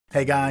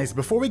Hey guys,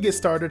 before we get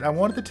started, I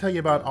wanted to tell you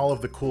about all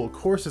of the cool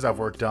courses I've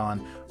worked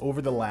on over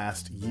the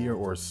last year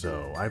or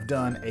so. I've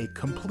done a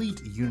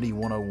complete Unity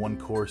 101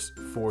 course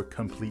for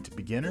complete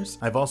beginners.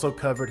 I've also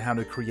covered how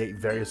to create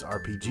various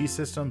RPG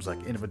systems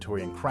like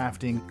inventory and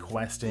crafting,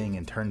 questing,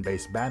 and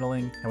turn-based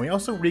battling. And we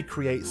also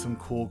recreate some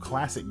cool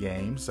classic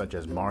games such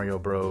as Mario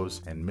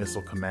Bros. And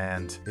Missile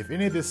Command. If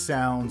any of this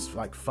sounds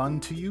like fun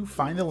to you,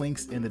 find the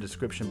links in the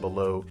description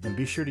below and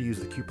be sure to use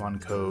the coupon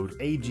code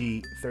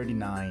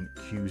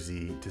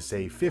AG39QZ to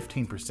save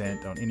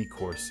 15% on any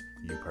course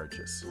you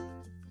purchase.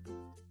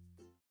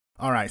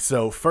 Alright,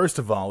 so first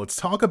of all, let's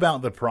talk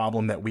about the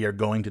problem that we are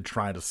going to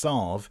try to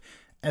solve,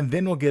 and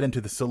then we'll get into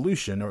the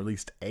solution, or at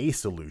least a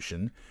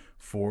solution,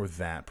 for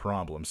that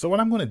problem. So what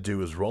I'm going to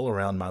do is roll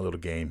around my little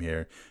game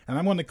here, and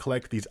I'm going to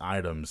collect these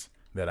items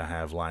that I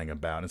have lying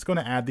about. And it's going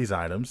to add these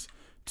items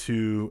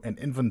to an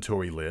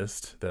inventory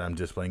list that I'm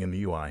displaying in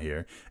the UI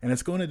here, and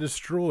it's going to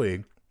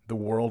destroy the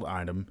world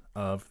item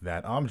of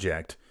that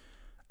object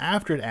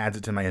after it adds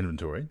it to my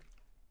inventory.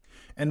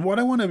 And what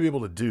I want to be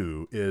able to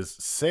do is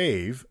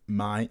save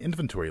my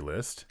inventory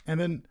list,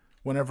 and then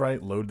whenever I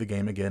load the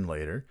game again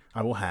later,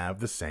 I will have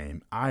the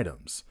same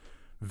items.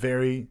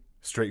 Very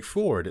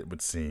straightforward, it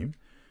would seem,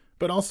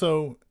 but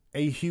also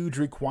a huge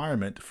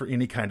requirement for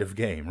any kind of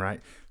game, right?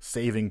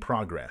 Saving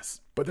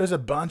progress. But there's a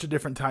bunch of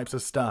different types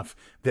of stuff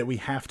that we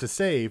have to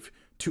save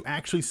to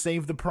actually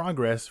save the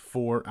progress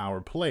for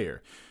our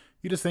player.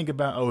 You just think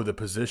about, oh, the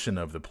position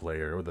of the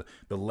player, or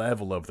the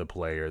level of the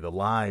player, the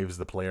lives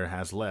the player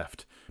has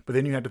left. But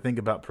then you have to think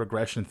about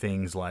progression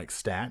things like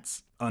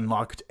stats,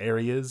 unlocked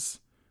areas,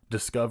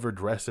 discovered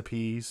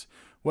recipes,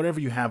 whatever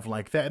you have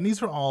like that. And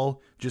these are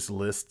all just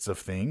lists of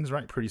things,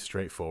 right? Pretty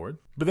straightforward.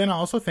 But then I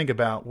also think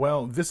about,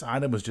 well, this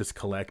item was just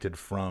collected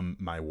from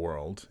my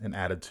world and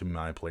added to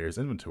my player's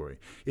inventory.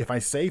 If I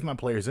save my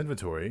player's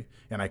inventory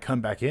and I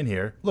come back in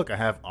here, look, I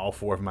have all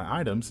 4 of my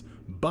items,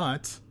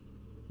 but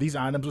these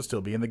items will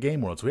still be in the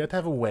game world. So we have to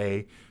have a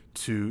way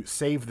to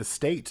save the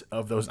state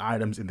of those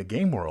items in the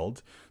game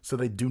world so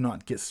they do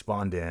not get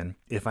spawned in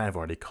if I have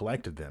already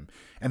collected them.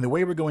 And the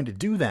way we're going to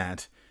do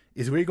that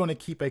is we're going to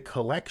keep a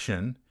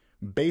collection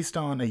based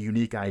on a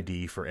unique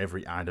ID for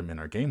every item in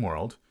our game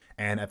world.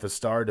 And at the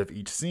start of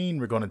each scene,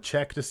 we're going to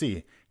check to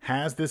see,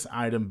 has this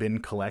item been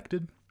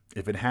collected?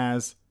 If it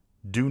has,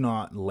 do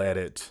not let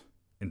it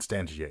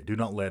instantiate. Do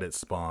not let it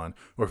spawn.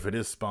 Or if it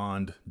is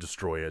spawned,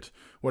 destroy it.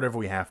 Whatever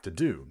we have to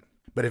do.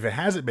 But if it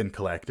hasn't been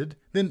collected,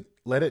 then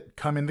let it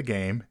come in the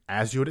game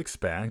as you would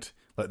expect,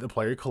 let the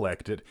player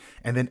collect it,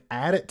 and then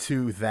add it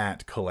to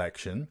that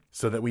collection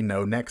so that we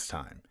know next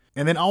time.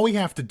 And then all we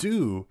have to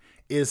do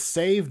is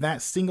save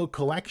that single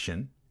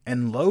collection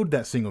and load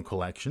that single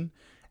collection,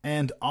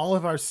 and all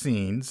of our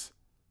scenes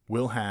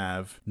will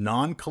have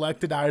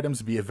non-collected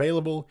items be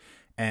available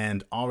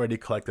and already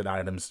collected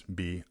items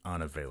be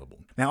unavailable.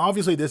 Now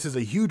obviously this is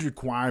a huge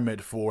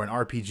requirement for an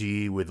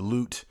RPG with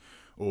loot,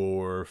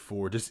 or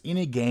for just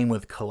any game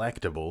with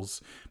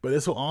collectibles, but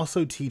this will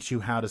also teach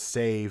you how to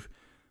save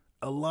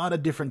a lot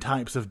of different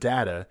types of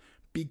data,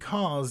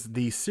 because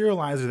the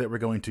serializer that we're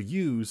going to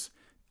use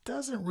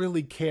doesn't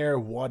really care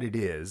what it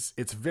is.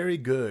 It's very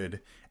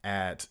good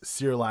at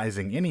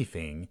serializing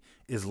anything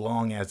as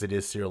long as it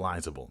is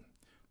serializable.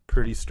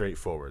 Pretty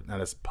straightforward. I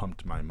just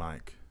pumped my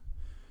mic.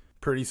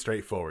 Pretty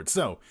straightforward.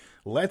 So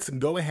let's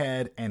go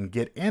ahead and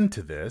get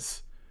into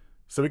this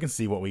so we can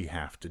see what we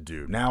have to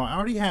do. Now, I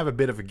already have a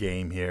bit of a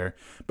game here,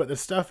 but the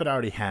stuff that I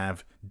already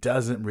have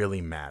doesn't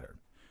really matter.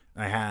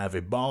 I have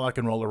a ball I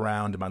can roll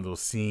around in my little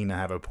scene. I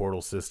have a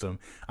portal system.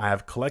 I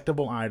have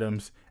collectible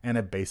items and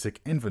a basic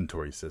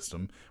inventory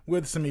system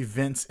with some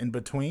events in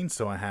between.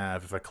 So I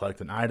have, if I collect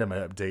an item, I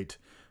update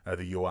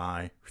the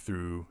UI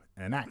through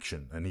an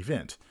action, an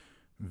event.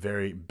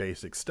 Very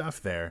basic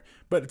stuff there,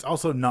 but it's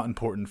also not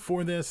important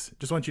for this.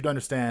 Just want you to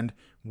understand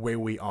where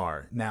we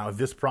are. Now,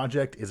 this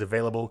project is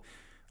available,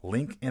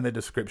 link in the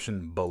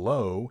description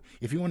below.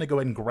 If you want to go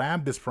ahead and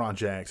grab this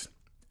project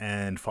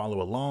and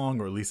follow along,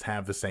 or at least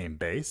have the same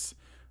base,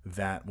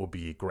 that will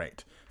be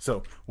great.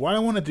 So what I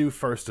want to do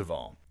first of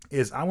all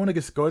is I want to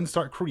just go ahead and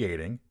start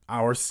creating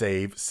our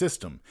save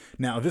system.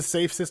 Now this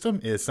save system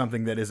is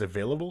something that is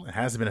available. It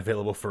has been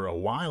available for a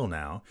while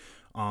now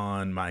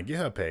on my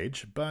GitHub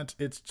page, but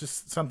it's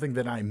just something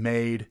that I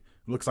made,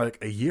 looks like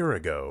a year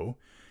ago,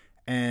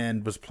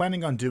 and was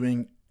planning on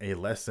doing a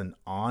lesson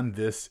on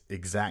this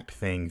exact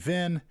thing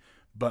then,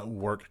 but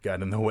work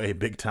got in the way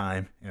big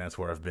time, and that's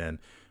where I've been.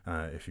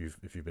 If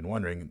you've been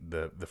wondering,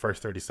 the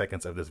first 30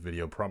 seconds of this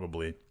video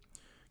probably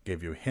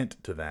gave you a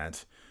hint to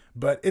that.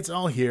 But it's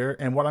all here,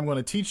 and what I'm going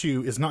to teach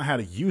you is not how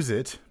to use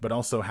it, but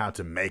also how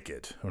to make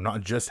it. Or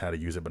not just how to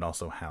use it, but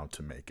also how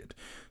to make it.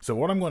 So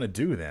what I'm going to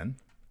do then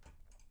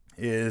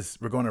is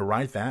we're going to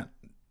write that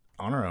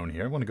on our own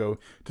here. I'm going to go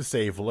to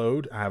save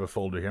load. I have a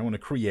folder here. I'm going to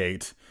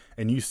create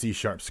a new C#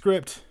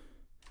 script,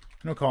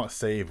 and I'll call it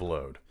save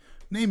load.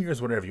 Name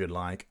yours whatever you'd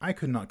like. I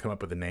could not come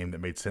up with a name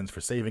that made sense for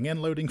saving and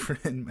loading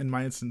in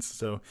my instance,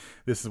 so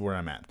this is where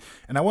I'm at.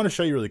 And I want to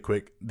show you really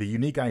quick the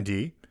unique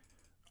ID.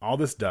 All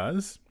this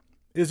does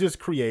is just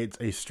creates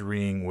a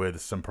string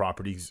with some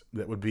properties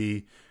that would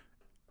be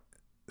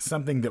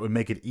something that would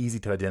make it easy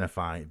to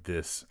identify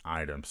this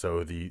item.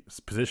 So the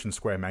position,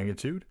 square,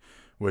 magnitude,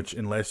 which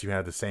unless you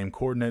have the same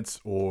coordinates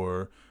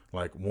or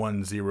like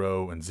 1,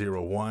 0, and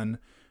 0, 1,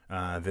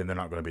 then they're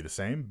not going to be the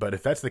same. But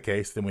if that's the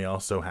case, then we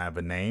also have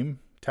a name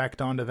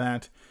tacked onto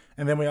that.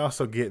 And then we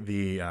also get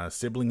the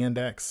sibling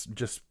index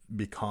just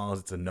because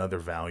it's another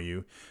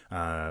value.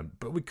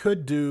 But we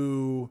could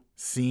do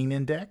scene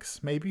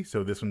index maybe.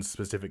 So this one's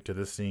specific to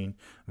this scene,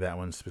 that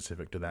one's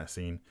specific to that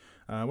scene,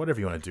 whatever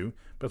you want to do.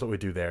 But that's what we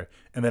do there.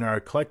 And then our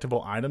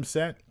collectible item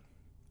set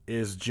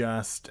is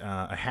just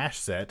a hash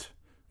set,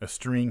 a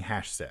string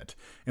hash set.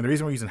 And the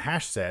reason we're using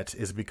hash set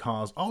is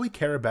because all we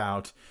care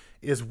about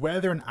is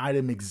whether an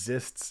item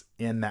exists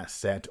in that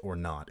set or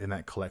not, in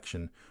that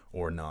collection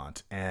or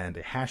not. And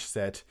a hash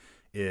set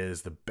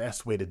is the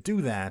best way to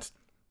do that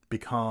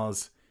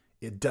because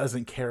it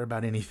doesn't care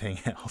about anything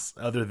else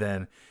other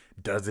than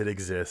does it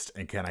exist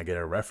and can I get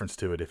a reference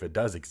to it if it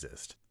does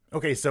exist.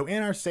 Okay, so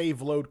in our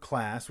save load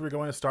class, we're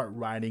going to start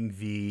writing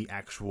the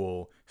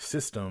actual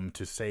system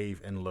to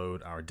save and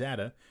load our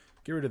data.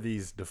 Get rid of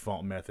these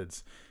default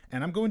methods.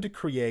 And I'm going to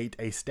create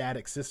a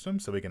static system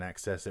so we can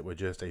access it with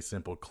just a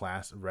simple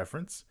class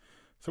reference.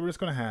 So we're just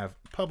going to have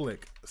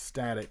public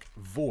static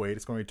void.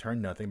 It's going to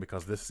return nothing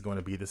because this is going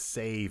to be the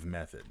save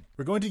method.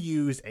 We're going to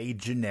use a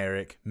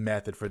generic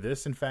method for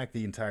this. In fact,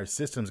 the entire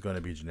system is going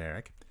to be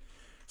generic.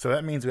 So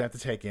that means we have to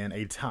take in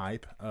a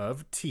type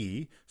of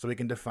t so we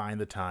can define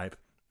the type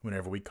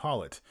whenever we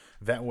call it.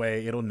 That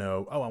way it'll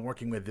know, oh, I'm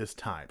working with this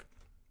type.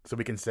 So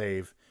we can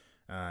save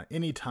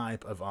any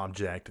type of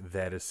object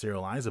that is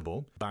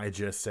serializable by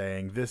just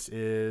saying this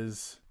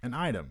is an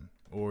item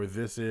or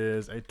this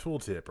is a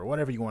tooltip or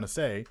whatever you want to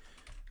say.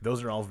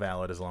 Those are all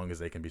valid as long as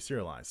they can be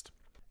serialized.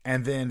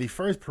 And then the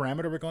first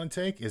parameter we're going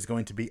to take is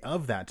going to be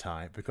of that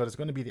type because it's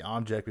going to be the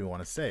object we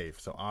want to save.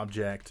 So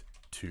object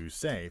to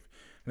save.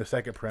 And the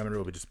second parameter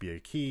will just be a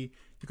key.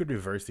 You could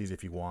reverse these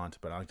if you want,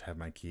 but I like to have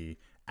my key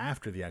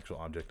after the actual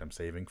object I'm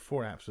saving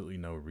for absolutely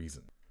no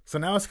reason. So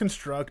now let's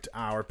construct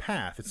our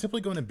path. It's simply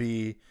going to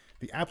be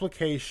the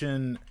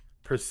application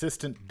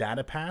persistent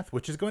data path,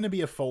 which is going to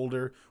be a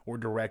folder or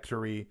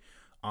directory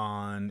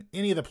on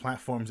any of the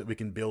platforms that we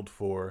can build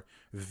for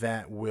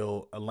that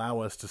will allow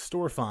us to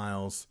store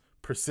files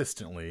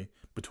persistently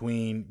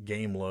between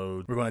game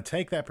load. We're going to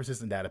take that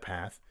persistent data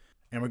path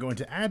and we're going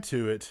to add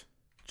to it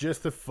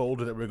just the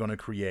folder that we're going to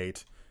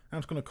create. I'm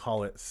just going to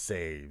call it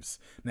saves.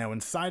 Now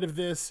inside of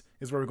this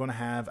is where we're going to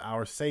have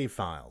our save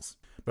files.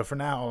 But for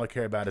now, all I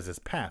care about is this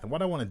path. And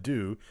what I want to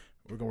do,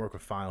 we're going to work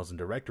with files and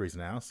directories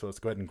now. So let's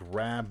go ahead and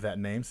grab that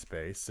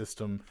namespace,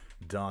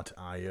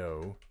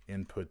 system.io,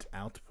 input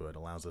output,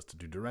 allows us to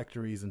do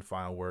directories and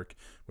file work,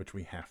 which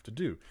we have to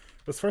do.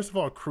 Let's first of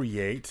all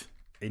create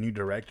a new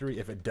directory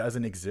if it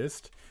doesn't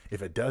exist.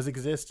 If it does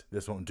exist,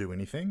 this won't do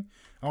anything.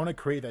 I want to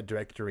create that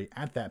directory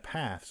at that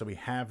path so we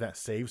have that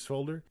saves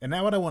folder. And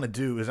now what I want to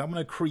do is I'm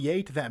going to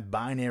create that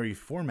binary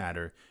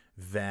formatter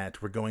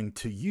that we're going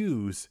to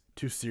use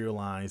to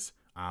serialize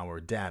our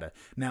data.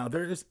 Now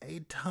there's a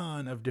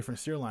ton of different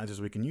serializers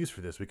we can use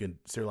for this. We can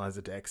serialize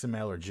it to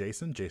XML or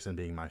JSON, JSON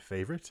being my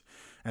favorite.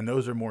 And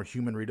those are more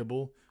human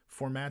readable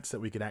formats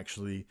that we could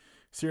actually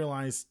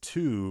serialize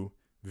to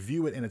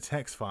view it in a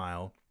text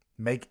file,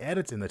 make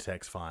edits in the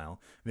text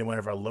file. Then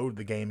whenever I load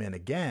the game in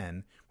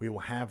again, we will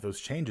have those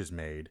changes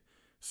made.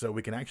 So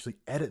we can actually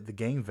edit the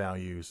game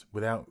values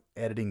without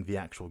editing the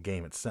actual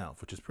game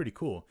itself, which is pretty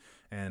cool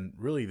and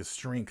really the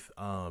strength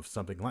of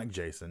something like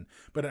JSON.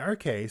 But in our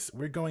case,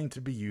 we're going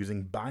to be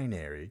using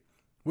binary,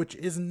 which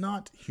is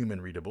not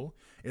human readable.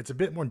 It's a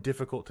bit more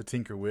difficult to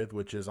tinker with,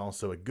 which is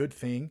also a good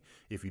thing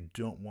if you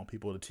don't want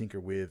people to tinker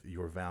with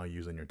your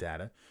values and your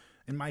data.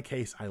 In my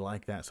case, I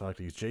like that, so I like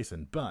to use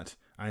JSON, but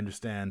I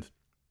understand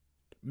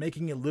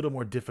making it a little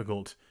more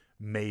difficult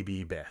may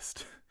be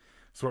best.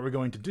 So what we're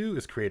going to do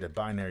is create a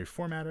binary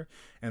formatter.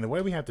 And the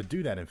way we have to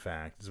do that, in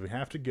fact, is we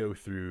have to go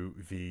through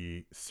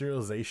the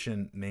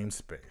serialization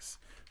namespace.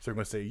 So we're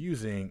going to say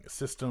using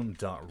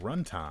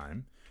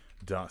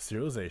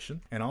system.runtime.serialization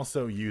and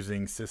also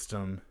using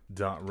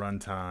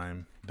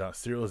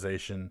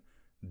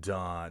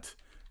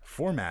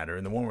system.runtime.serialization.formatter.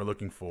 And the one we're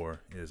looking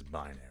for is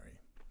binary.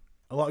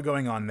 A lot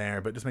going on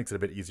there, but this makes it a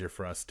bit easier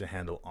for us to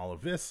handle all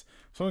of this.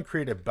 So I'm going to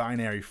create a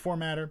binary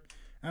formatter,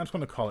 and I'm just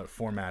going to call it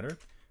formatter.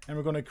 And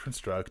we're going to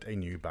construct a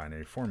new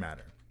binary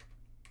formatter.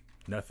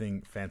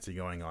 Nothing fancy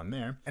going on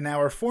there. And now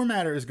our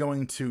formatter is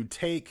going to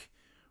take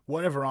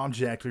whatever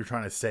object we're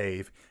trying to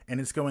save, and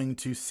it's going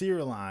to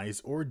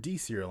serialize or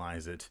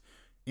deserialize it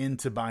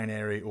into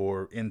binary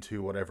or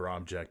into whatever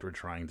object we're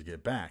trying to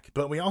get back.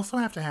 But we also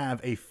have to have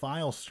a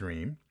file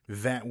stream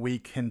that we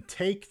can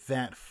take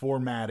that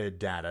formatted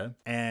data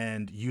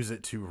and use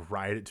it to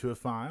write it to a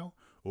file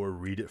or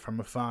read it from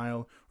a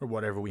file or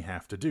whatever we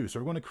have to do. So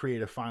we're going to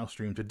create a file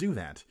stream to do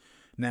that.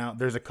 Now,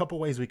 there's a couple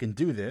ways we can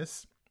do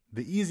this.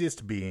 The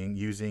easiest being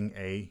using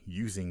a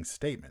using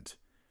statement,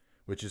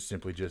 which is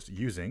simply just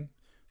using.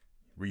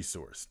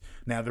 resource.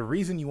 Now, the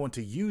reason you want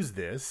to use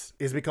this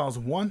is because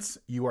once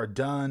you are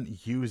done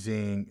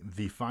using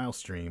the file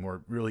stream,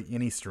 or really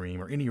any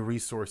stream or any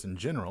resource in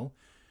general,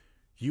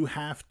 you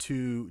have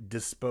to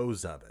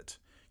dispose of it.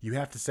 You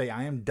have to say,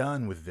 I am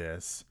done with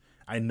this.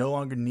 I no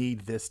longer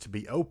need this to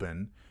be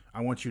open.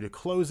 I want you to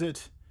close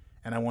it,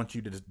 and I want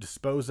you to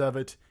dispose of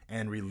it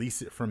and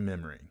release it from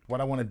memory.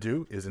 What I want to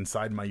do is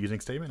inside my using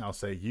statement, I'll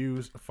say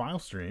use file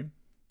stream,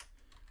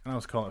 and I'll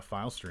just call it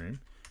file stream,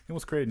 and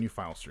let's create a new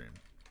file stream.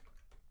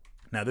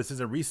 Now, this is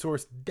a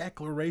resource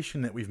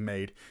declaration that we've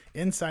made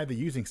inside the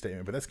using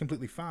statement, but that's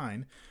completely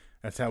fine.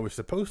 That's how we're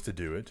supposed to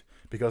do it,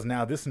 because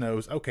now this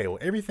knows, okay, well,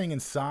 everything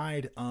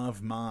inside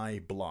of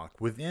my block,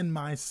 within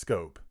my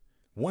scope,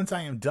 once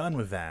I am done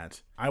with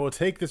that, I will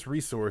take this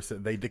resource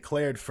that they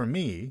declared for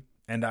me,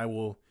 and I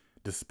will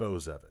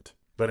dispose of it.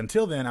 But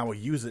until then, I will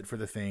use it for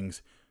the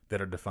things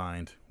that are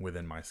defined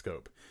within my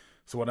scope.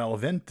 So what I'll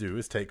then do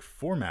is take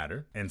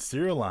formatter and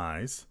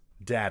serialize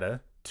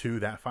data to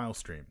that file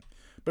stream.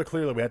 But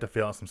clearly we have to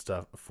fill out some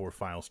stuff for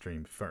file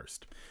stream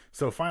first.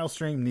 So file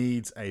stream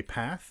needs a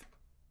path.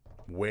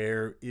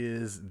 Where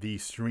is the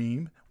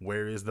stream?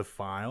 Where is the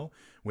file?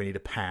 We need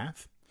a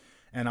path.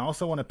 And I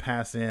also want to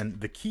pass in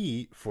the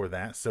key for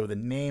that, so the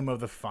name of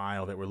the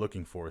file that we're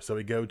looking for. So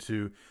we go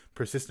to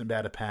persistent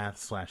data path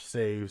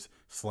 /saves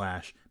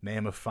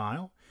 /name of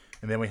file.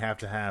 And then we have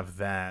to have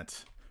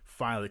that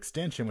file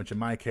extension, which in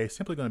my case,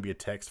 simply going to be a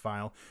text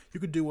file. You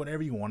could do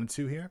whatever you wanted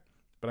to here,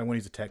 but I want to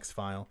use a text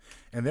file.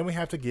 And then we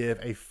have to give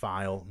a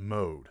file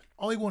mode.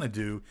 All you want to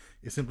do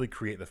is simply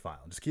create the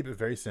file. Just keep it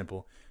very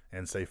simple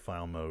and say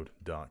file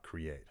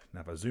mode.create.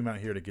 Now, if I zoom out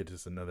here to get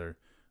just another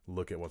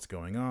look at what's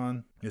going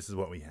on, this is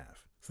what we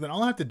have. So then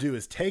all I have to do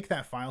is take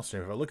that file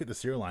stream. If I look at the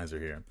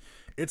serializer here,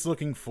 it's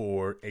looking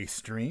for a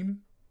stream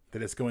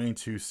that it's going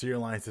to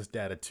serialize this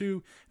data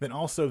to, then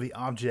also the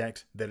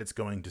object that it's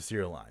going to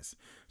serialize.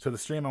 So the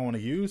stream I want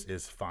to use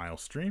is file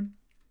stream,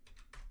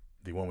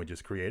 the one we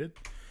just created.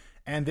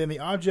 And then the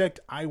object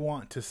I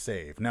want to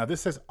save. Now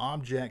this says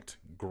object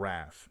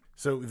graph.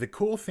 So the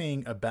cool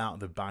thing about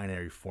the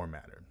binary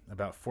formatter,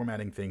 about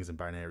formatting things in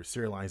binary,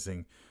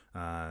 serializing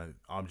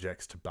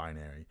objects to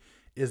binary,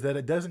 is that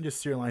it doesn't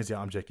just serialize the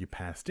object you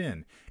passed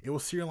in. It will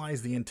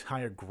serialize the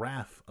entire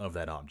graph of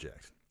that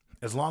object,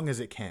 as long as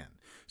it can.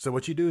 So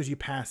what you do is you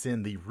pass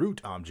in the root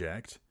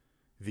object,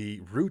 the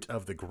root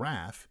of the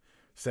graph,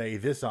 say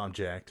this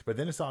object, but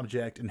then this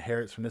object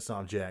inherits from this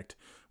object,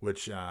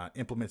 which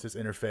implements this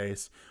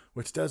interface,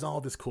 which does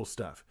all this cool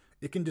stuff.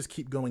 It can just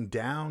keep going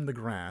down the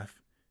graph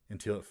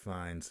until it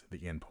finds the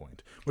endpoint,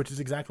 which is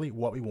exactly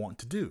what we want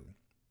to do.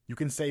 You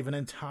can save an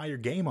entire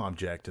game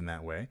object in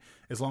that way.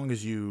 As long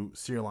as you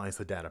serialize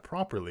the data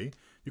properly,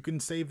 you can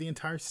save the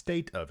entire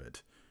state of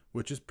it,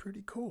 which is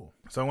pretty cool.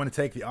 So I want to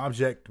take the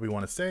object we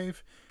want to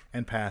save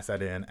and pass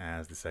that in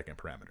as the second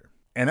parameter.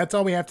 And that's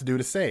all we have to do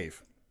to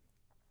save.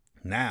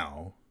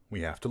 Now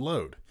we have to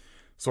load.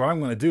 So what I'm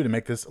going to do to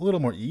make this a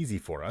little more easy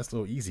for us, a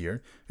little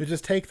easier, is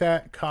just take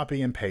that,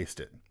 copy and paste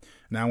it.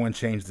 Now I want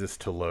to change this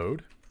to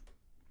load.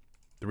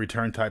 The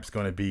return type is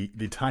going to be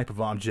the type of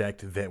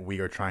object that we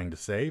are trying to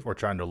save, or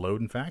trying to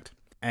load, in fact.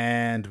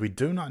 And we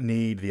do not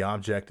need the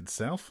object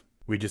itself.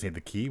 We just need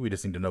the key. We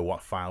just need to know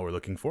what file we're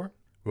looking for.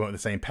 We want the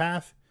same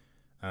path.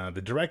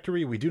 The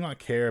directory, we do not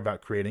care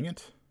about creating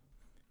it.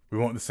 We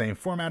want the same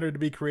formatter to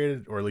be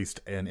created, or at least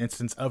an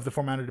instance of the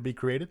formatter to be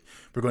created.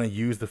 We're going to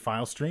use the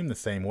file stream the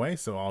same way,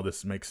 so all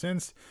this makes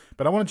sense.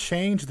 But I want to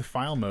change the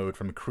file mode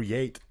from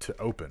create to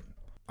open.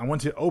 I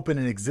want to open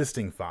an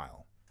existing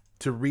file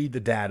to read the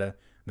data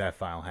that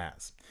file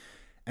has.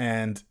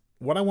 And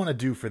what I want to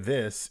do for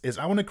this is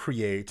I want to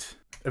create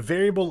a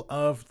variable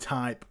of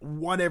type,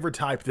 whatever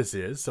type this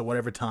is. So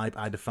whatever type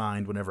I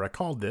defined whenever I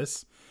called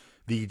this,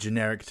 the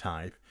generic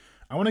type,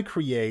 I want to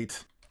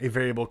create a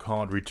variable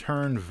called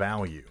return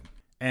value.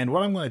 And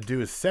what I'm going to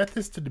do is set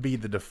this to be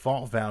the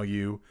default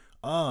value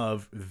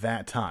of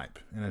that type.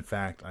 And in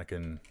fact, I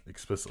can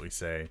explicitly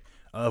say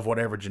of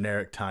whatever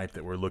generic type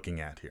that we're looking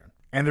at here.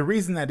 And the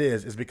reason that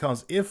is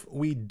because if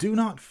we do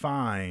not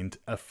find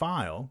a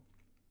file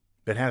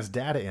that has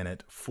data in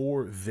it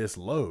for this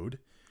load,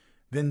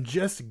 then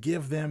just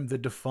give them the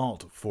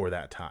default for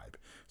that type.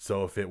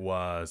 So if it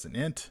was an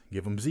int,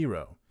 give them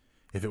 0.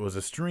 If it was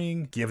a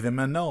string, give them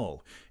a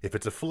null. If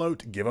it's a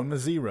float, give them a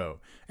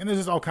 0. And there's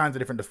just all kinds of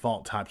different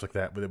default types like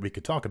that we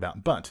could talk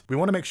about. But we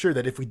want to make sure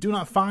that if we do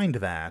not find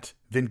that,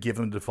 then give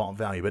them the default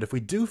value. But if we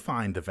do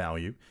find the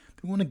value,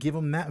 then we want to give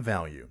them that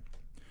value.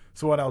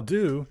 So what I'll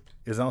do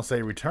is I'll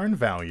say return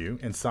value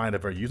inside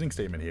of our using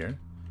statement here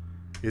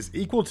is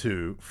equal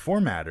to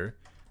formatter.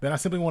 Then I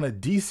simply want to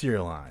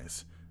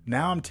deserialize.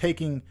 Now I'm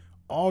taking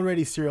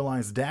already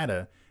serialized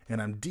data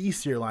and I'm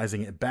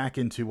deserializing it back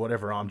into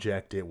whatever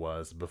object it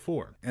was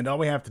before. And all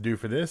we have to do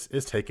for this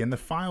is take in the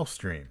file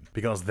stream,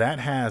 because that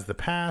has the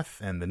path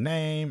and the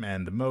name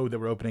and the mode that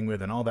we're opening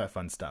with and all that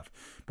fun stuff.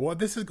 But what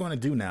this is going to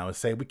do now is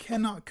say we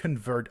cannot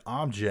convert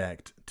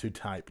object to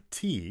type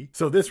T.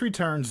 So this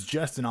returns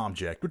just an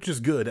object, which is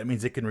good. That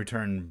means it can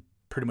return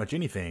pretty much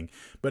anything,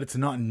 but it's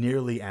not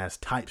nearly as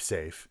type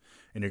safe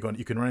and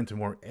you can run into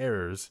more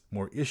errors,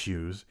 more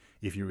issues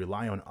if you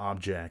rely on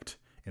object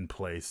in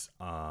place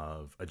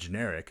of a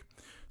generic.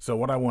 So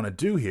what I want to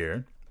do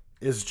here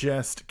is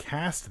just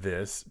cast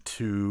this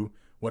to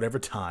whatever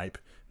type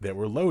that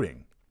we're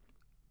loading.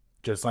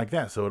 Just like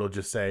that. So it'll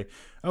just say,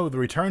 oh, the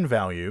return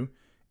value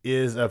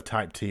is of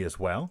type T as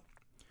well.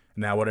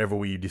 Now, whatever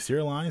we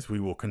deserialize, we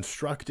will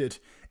construct it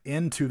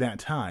into that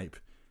type,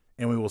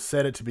 and we will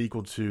set it to be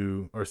equal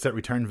to, or set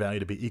return value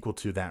to be equal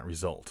to that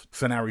result.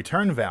 So now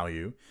return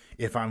value,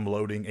 if I'm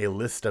loading a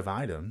list of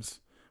items,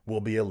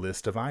 will be a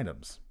list of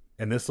items.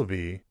 And this will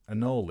be a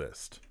null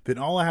list. Then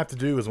all I have to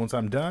do is, once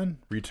I'm done,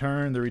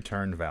 return the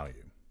return value.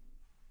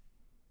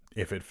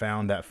 If it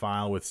found that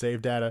file with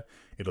save data,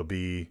 it'll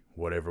be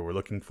whatever we're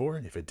looking for.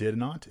 If it did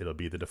not, it'll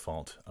be the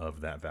default of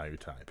that value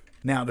type.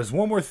 Now, there's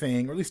one more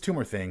thing, or at least two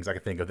more things I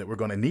can think of that we're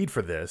going to need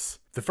for this.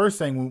 The first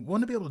thing, we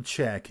want to be able to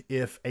check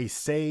if a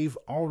save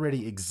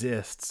already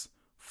exists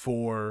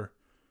for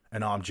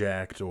an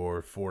object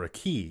or for a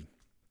key,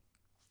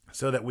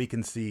 so that we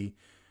can see,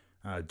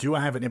 do I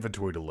have an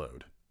inventory to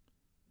load?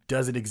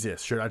 Does it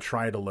exist? Should I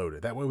try to load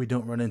it? That way we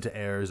don't run into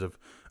errors of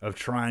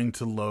trying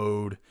to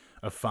load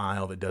a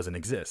file that doesn't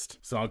exist.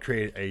 So I'll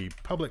create a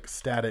public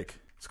static.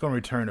 It's going to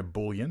return a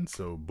boolean,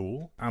 so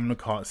bool. I'm going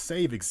to call it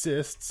save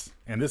exists,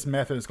 and this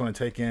method it's going to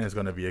take in is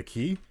going to be a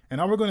key.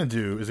 And all we're going to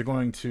do is we're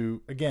going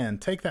to, again,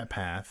 take that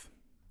path.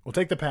 We'll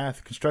take the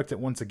path, construct it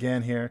once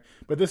again here,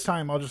 but this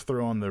time I'll just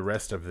throw on the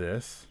rest of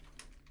this.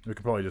 We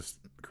could probably just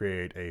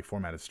create a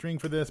formatted string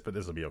for this, but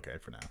this will be okay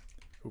for now.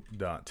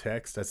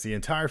 .text, that's the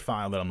entire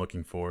file that I'm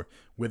looking for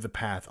with the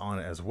path on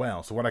it as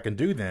well. So what I can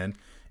do then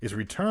is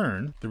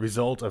return the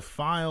result of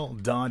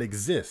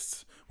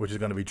file.exists, which is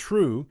going to be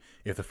true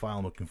if the file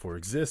I'm looking for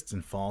exists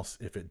and false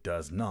if it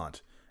does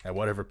not, at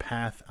whatever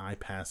path I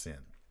pass in.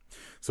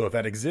 So if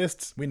that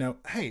exists, we know,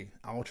 hey,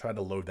 I'll try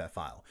to load that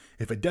file.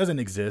 If it doesn't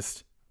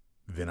exist,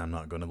 then I'm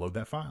not going to load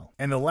that file.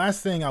 And the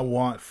last thing I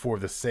want for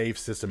the save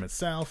system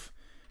itself,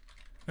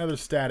 another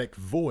static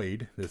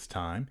void this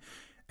time.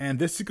 And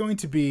this is going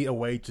to be a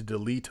way to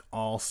delete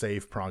all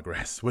save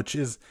progress, which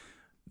is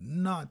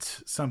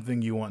not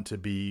something you want to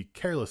be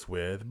careless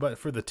with, but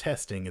for the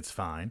testing, it's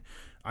fine.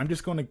 I'm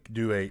just going to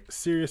do a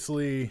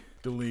seriously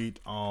delete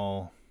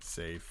all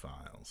save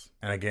files.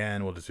 And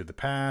again, we'll just do the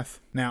path.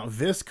 Now,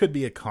 this could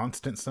be a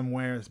constant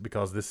somewhere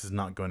because this is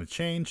not going to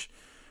change.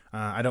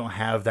 I don't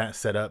have that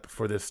set up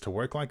for this to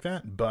work like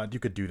that, but you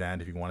could do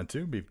that if you wanted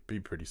to. Be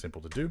pretty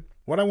simple to do.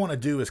 What I want to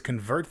do is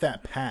convert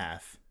that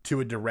path to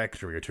a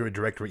directory, or to a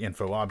directory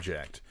info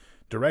object.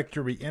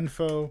 Directory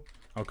info,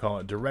 I'll call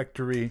it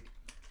directory,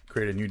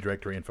 create a new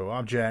directory info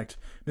object.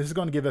 This is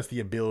going to give us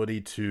the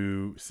ability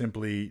to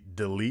simply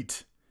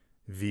delete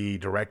the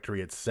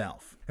directory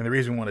itself. And the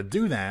reason we want to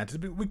do that is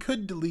we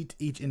could delete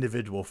each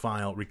individual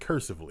file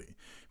recursively.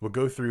 We'll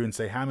go through and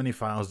say, how many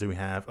files do we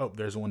have? Oh,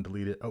 there's one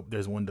deleted. Oh,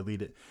 there's one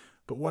deleted.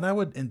 But what I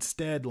would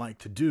instead like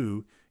to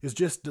do is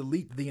just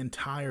delete the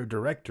entire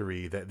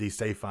directory that these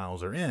save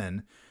files are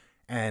in,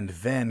 and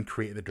then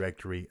create the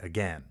directory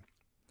again.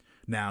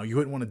 Now, you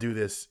wouldn't want to do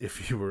this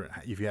if you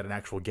had an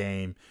actual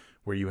game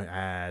where you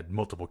had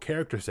multiple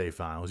character save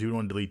files. You would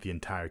want to delete the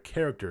entire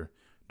character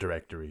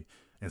directory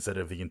instead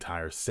of the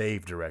entire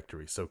save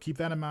directory. So keep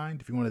that in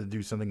mind if you wanted to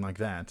do something like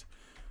that.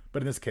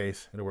 But in this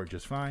case, it'll work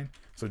just fine.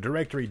 So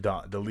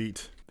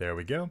directory.delete, there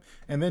we go.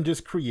 And then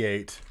just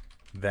create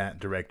that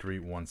directory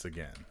once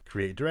again.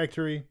 Create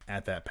directory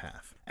at that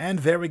path. And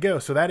there we go.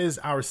 So that is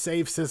our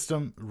save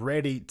system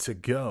ready to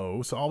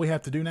go. So all we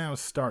have to do now is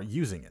start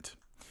using it.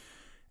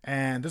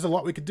 And there's a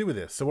lot we could do with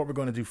this. So what we're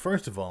going to do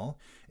first of all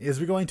is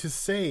we're going to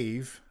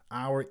save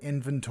our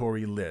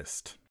inventory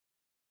list.